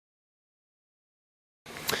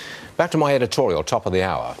Back to my editorial, top of the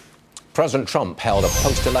hour. President Trump held a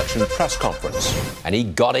post-election press conference, and he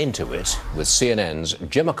got into it with CNN's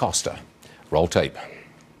Jim Acosta. Roll tape.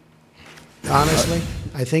 Honestly,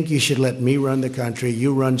 I think you should let me run the country.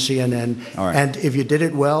 You run CNN. All right. And if you did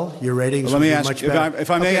it well, your ratings would be much better. If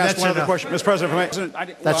I may ask one other question. Mr. President, I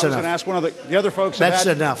was going to ask one of the other folks. That's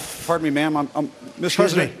enough. Pardon me, ma'am. Mr.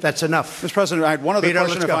 President, that's enough. Mr. President, I had one other Peter,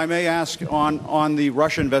 question, if I may ask, on the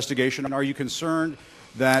Russia investigation. Are you concerned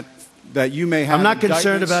that you may have I'm not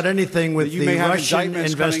concerned about anything with the Russian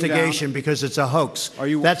investigation because it's a hoax. Are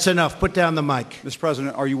you, that's enough. Put down the mic. Mr.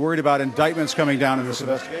 President, are you worried about indictments coming down in this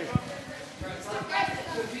investigation?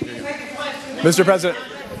 Mr. President.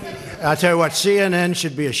 I'll tell you what, CNN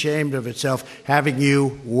should be ashamed of itself having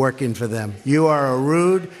you working for them. You are a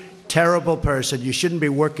rude, terrible person. You shouldn't be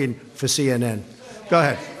working for CNN. Go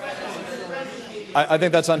ahead. I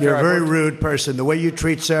think that's unfair. You're a very rude person. The way you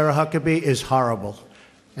treat Sarah Huckabee is horrible.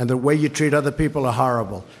 And the way you treat other people are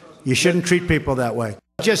horrible. You shouldn't treat people that way.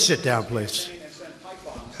 Just sit down, please.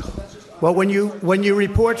 Well, when you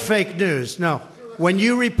report fake news, when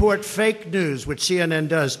you report fake news, which CNN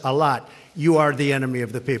does a lot, you are the enemy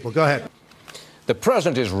of the people. Go ahead. The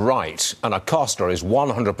president is right, and Acosta is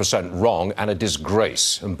 100% wrong and a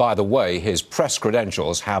disgrace. And by the way, his press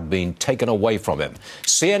credentials have been taken away from him.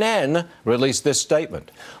 CNN released this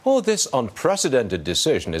statement. Oh, this unprecedented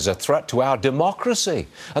decision is a threat to our democracy,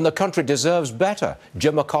 and the country deserves better.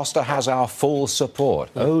 Jim Acosta has our full support.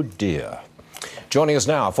 Oh, dear. Joining us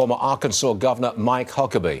now, former Arkansas Governor Mike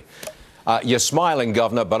Huckabee. You're smiling,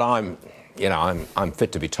 Governor, but I'm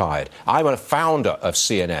fit to be tired. I'm a founder of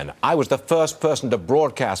CNN. I was the first person to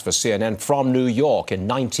broadcast for CNN from New York in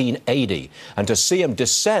 1980. And to see him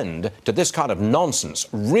descend to this kind of nonsense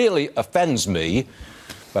really offends me.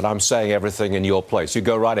 But I'm saying everything in your place. You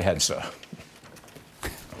go right ahead, sir.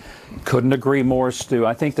 Couldn't agree more, Stu.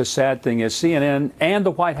 I think the sad thing is CNN and the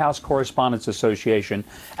White House Correspondents Association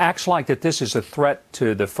acts like that this is a threat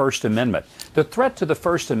to the First Amendment. The threat to the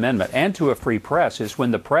First Amendment and to a free press is when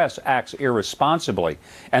the press acts irresponsibly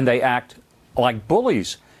and they act like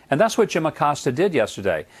bullies. And that's what Jim Acosta did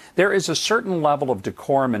yesterday. There is a certain level of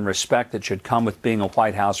decorum and respect that should come with being a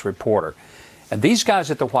White House reporter. And these guys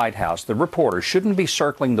at the White House, the reporters, shouldn't be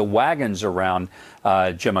circling the wagons around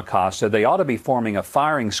Jim Acosta. They ought to be forming a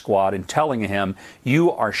firing squad and telling him,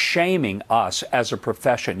 you are shaming us as a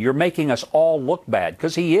profession. You're making us all look bad,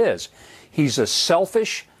 because he is. He's a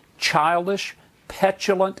selfish, childish,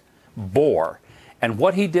 petulant bore. And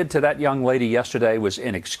what he did to that young lady yesterday was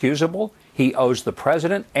inexcusable. He owes the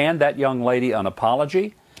president and that young lady an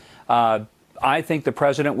apology. I think the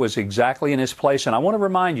president was exactly in his place. And I want to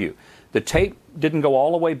remind you, the tape didn't go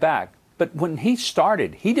all the way back. But when he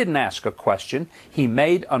started, he didn't ask a question. He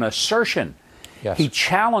made an assertion. Yes. He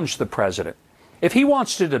challenged the president. If he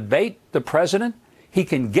wants to debate the president, he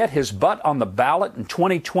can get his butt on the ballot in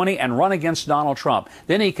 2020 and run against Donald Trump.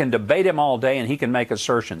 Then he can debate him all day and he can make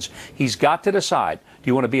assertions. He's got to decide, do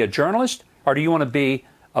you want to be a journalist or do you want to be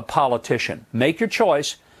a politician? Make your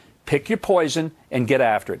choice, pick your poison, and get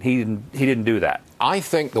after it. He didn't do that. I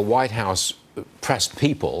think the White House press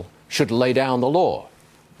people should lay down the law.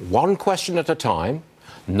 One question at a time,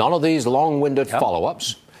 none of these long-winded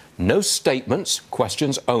follow-ups, no statements,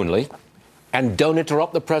 questions only, and don't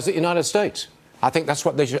interrupt the President of the United States. I think that's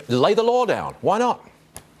what they should, lay the law down. Why not?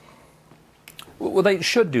 Well, they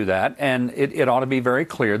should do that, and it ought to be very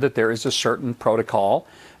clear that there is a certain protocol.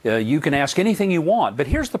 You can ask anything you want, but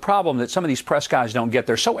here's the problem that some of these press guys don't get.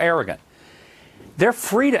 They're so arrogant. They're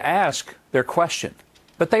free to ask their question,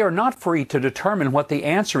 but they are not free to determine what the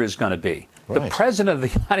answer is going to be. Right. The President of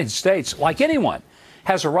the United States, like anyone,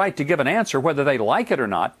 has a right to give an answer, whether they like it or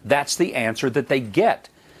not. That's the answer that they get.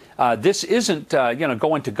 This isn't,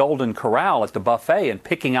 going to Golden Corral at the buffet and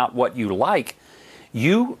picking out what you like.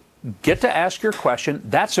 You get to ask your question.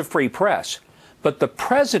 That's a free press. But the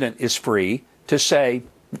president is free to say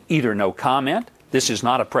either no comment. This is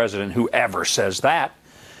not a president who ever says that.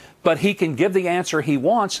 But he can give the answer he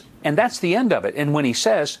wants, and that's the end of it. And when he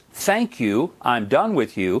says, thank you, I'm done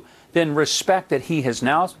with you, then respect that he has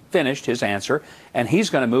now finished his answer, and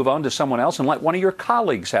he's going to move on to someone else and let one of your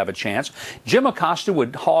colleagues have a chance. Jim Acosta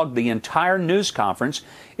would hog the entire news conference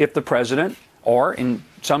if the president, or in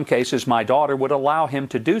some cases my daughter, would allow him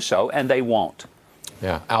to do so, and they won't.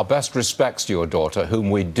 Yeah, our best respects to your daughter, whom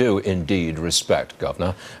we do indeed respect,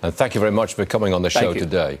 Governor. And thank you very much for coming on the show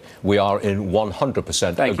today. We are in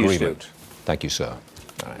 100% agreement. Thank you, Stu. Thank you, sir.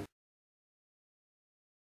 All right.